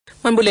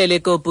Mambulele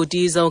ko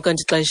butiza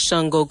ukanti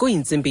xesha ngoko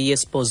intsimbi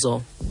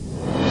yesibhozo.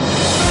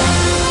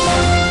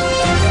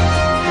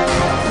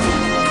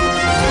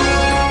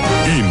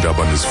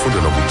 Iindaba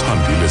nezifundela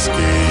kuThandile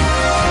Skeyi.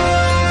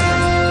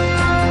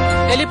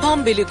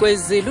 Eliphambili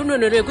kwezi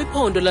lunwenwele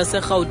kwiphondo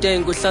lase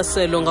Gauteng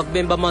uhlaselo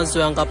ngakubemba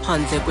amazwe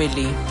angaphandle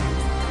kweli.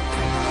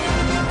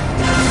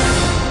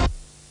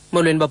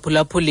 Molweni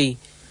baphulaphuli.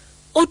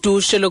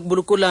 Udushe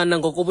bukulana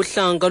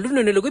ngokobuhlanga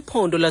lunwenwele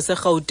kwiphondo lase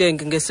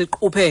Gauteng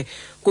ngesiquphe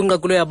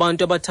kunqakulo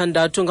yabantu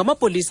abathandathu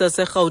ngamapolisa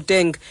ase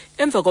Gauteng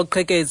emva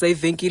kokuqhekeza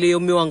ivenkile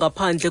yomiwa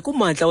ngaphandle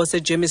kumantla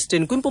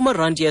waseJermiston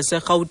kwimpumarandi yase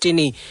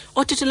Gauteng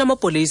othethela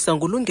amapolisa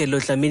ngulungelo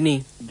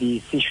Dlamini.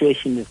 The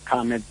situation is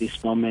calm at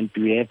this moment.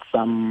 We had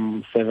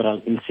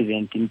several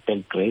incidents in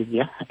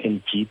Belgravia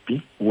and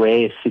GP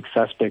where 6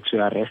 suspects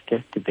were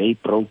arrested. They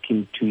broke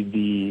into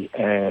the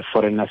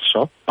foreigner's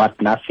shop,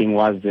 but nothing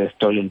was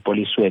stolen.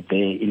 Police were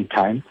there in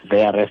time.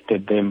 They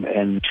arrested them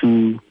and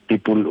 2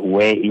 people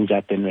were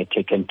injured and were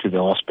taken to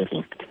the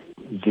hospital.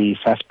 The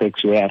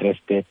suspects were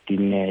arrested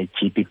in a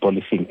GP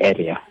policing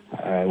area.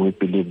 We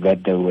believe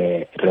that they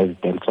were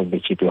residents of the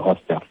GP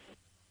hostel.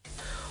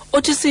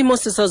 Uthi simo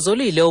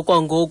sisazolile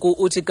okwangoku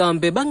uthi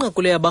kambe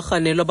banqakule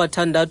abarhanelwa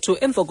abathandathu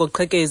emva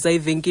kokuqhekeza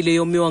ivenkile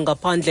yomiwa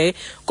ngaphandle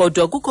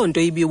kodwa kukho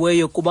nto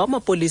ibiweyo kuba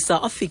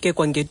amapolisa afike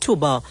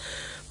kwangethuba.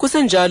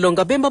 Kusenjalo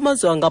ngabemba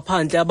amazwe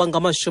angaphandle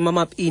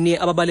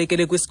abangama-20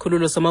 ababalekele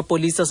kwisikhululo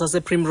samapolisa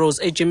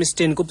sase-Primrose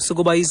eJermiston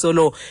kubusuku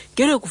bayizolo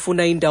ngelo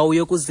kufuna indawo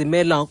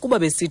yokuzimela kuba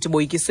besithi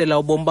boyikisela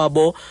ubomi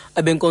babo.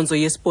 Abenkonzo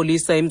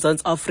yesipolisa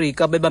eMzantsi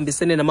Afrika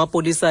bebambisene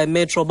namapolisa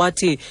eMetro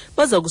bathi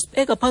baza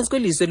kusibeka phantsi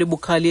kwelizwe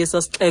elibukhali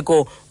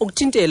esasixeko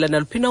ukuthintela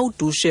naluphina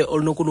udushe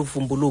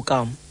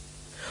olunokuluvumbuluka.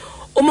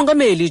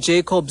 Umongameli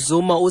Jacob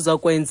Zuma uza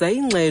kwenza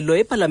ingxelo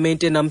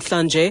epalamente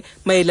namhlanje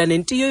mayelana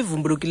nentiyo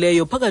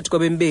evumbulukileyo phakathi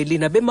kwabembeli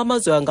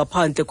nabemamazwe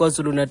angaphandle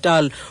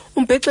KwaZulu-Natal.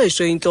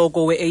 Umbhexesho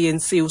intloko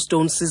we-ANC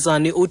uStone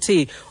Sizani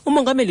uthi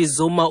umongameli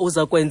Zuma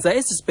uza kwenza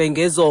esi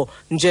sibhengezo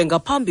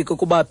njengaphambi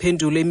kokuba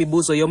aphendule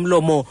imibuzo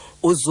yomlomo.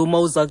 UZuma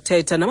uza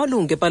kuthetha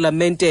namalungu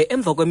epalamente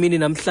emva kwemini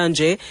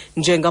namhlanje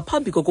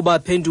njengaphambi kokuba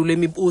aphendule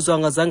imibuzo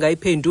angazange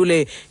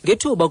ayiphendule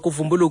ngethuba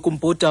kuvumbuluka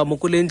umbhodamo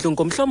kule ndlu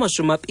ngomhla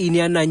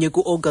wama-21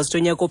 ku-August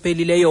onyaka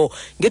ophelileyo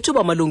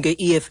ngethuba malungu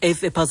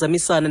e-EFF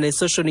ephazamisana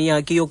neseshoni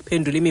yakhe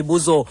yokuphendula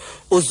imibuzo.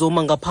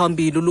 UZuma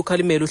ngaphambili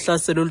ukukhalimela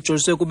uhlaselo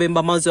olujolise kubemba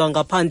amazwe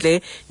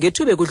angaphandle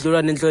ngethuba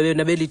kudlulwa nendlebe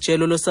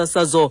nabelijelo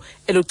losasazo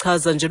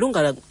eluchaza nje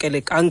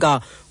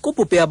lungamkelekanga.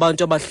 Kubhubhe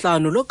abantu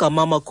abahlanu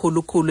logama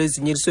amakhulu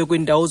ezinyeliswe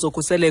kwindawo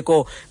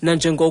zokhuseleko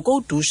nanjengoko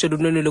udushe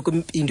lunwenwele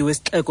kwimpindi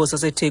wesixeko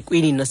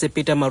saseThekwini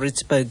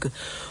nasePietermaritzburg.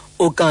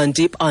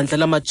 Ukanti ibandla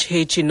lama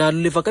Tshetshi nalo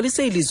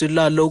livakalise ilizwi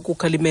lalo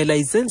ukukhalimela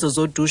izenzo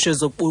zodushe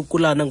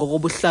zokubukulana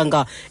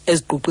ngokobuhlanga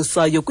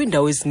ezigqugqisayo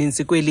kwindawo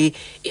ezininzi kweli.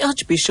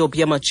 iArchbishop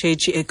yama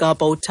Tshetshi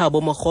eKapa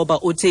uThabo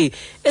Makgoba uthi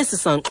esi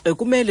sankxwe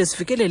kumele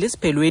sifikelele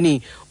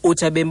esiphelweni.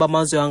 Uthi abemba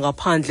amazwe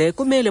angaphandle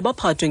kumele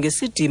baphathwe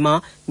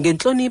ngesidima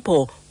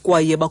ngentlonipho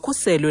kwaye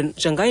bakhuselwe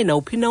njengaye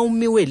nawuphi na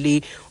ummi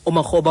weli.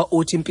 Makgoba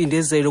uthi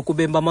impindezelo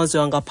kubemba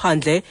amazwe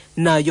angaphandle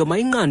nayo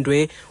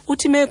mayinqandwe.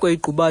 Uthi imeko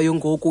igqubayo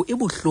ngoku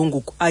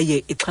ibuhlungu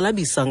kwaye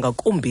ixhalabisa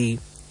ngakumbi.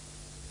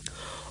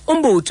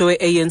 Umbutho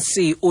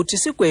we-ANC uthi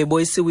isigwebo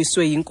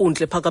esiwiswe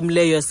yinkundla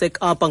ephakamileyo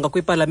yaseKapa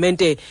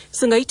ngakwipalamente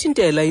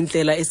singayithintela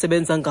indlela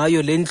esebenza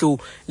ngayo le ndlu.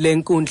 Le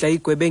nkundla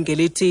igwebe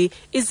ngelithi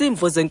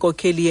izimvo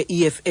zenkokheli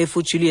ye-EFF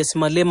uJulius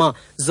Malema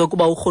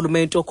zokuba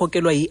urhulumente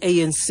okhokelwa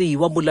yi-ANC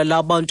wabulala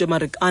abantu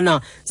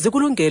eMarikana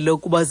zikulungele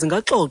ukuba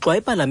zingaxoxwa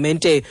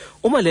epalamente.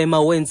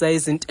 uMalema wenza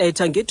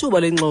izintetha ngethuba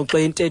lengxoxo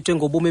yentetho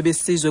ngobume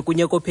besizwe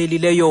kunyaka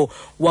ophelileyo.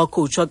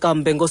 Wakhutshwa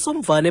kambe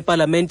ngosomvana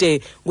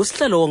epalamente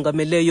ngusihlalo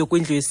wongameleyo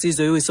kwindlu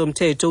yesizwe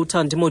somthetho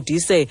uThabo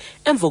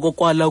emva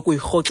kokwala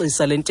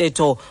ukuyirhoxisa le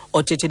ntetho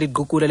othethela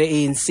iqgukula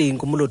le-ANC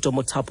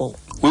uThabo.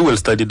 We will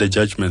study the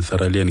judgment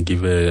thoroughly and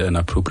give an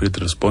appropriate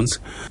response.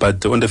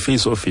 But on the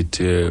face of it,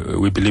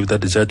 we believe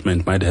that the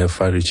judgment might have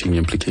far-reaching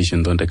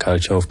implications on the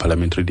culture of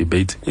parliamentary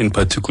debate, in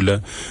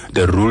particular,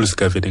 the rules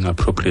governing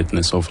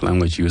appropriateness of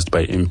language used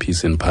by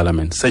MPs in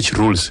parliament. Such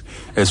rules,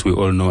 as we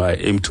all know, are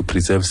aimed to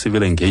preserve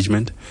civil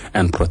engagement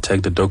and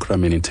protect the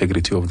decorum and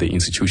integrity of the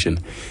institution.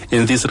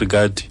 In this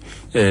regard,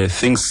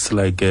 things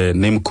like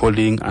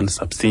name-calling,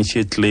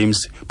 unsubstantiated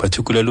claims,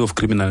 particularly of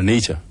criminal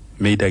nature,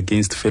 made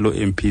against fellow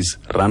MPs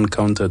run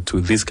counter to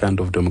this kind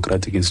of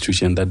democratic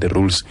institution that the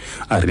rules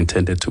are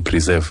intended to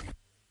preserve.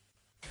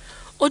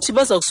 Uthi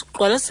baza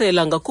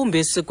kuqwalasela ngakumbi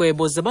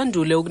isigwebo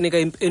zebandule ukunika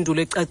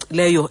impendulo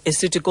ecacileyo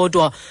esithi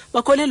kodwa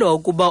bakholelwa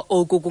ukuba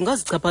oku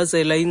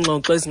kungazichaphazela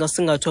ingxoxo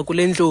ezingasingathwa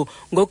kule ndlu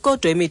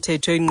ngokodwa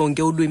imithetho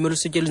engqonge ulwimi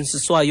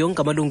olusetyenziswayo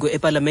ngamalungu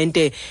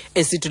epalamente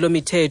esithi lo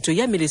mithetho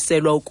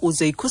yamiliselwa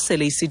ukuze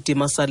ikhusele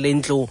isidima sale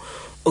ndlu.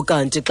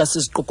 Ukanti xa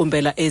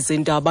siziqukumbela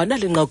ezindaba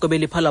nalinqaku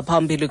beliphala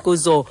phambili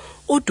kuzo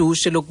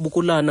udushe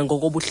lokubukulana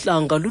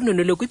ngokobuhlanga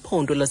lunwenwele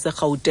kwiphondo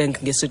lase-Gauteng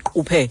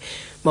ngesiquphe.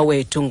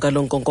 Mawethu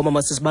ngalonkonkoma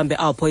masisibambe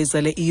apho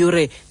izale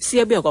iyure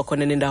siyabuya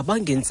kwakhona nendaba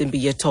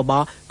ngentsimbi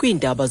yethoba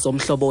kwiindaba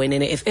zomhlobo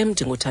wenene FM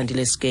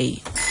ndinguthandile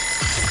Skeyi.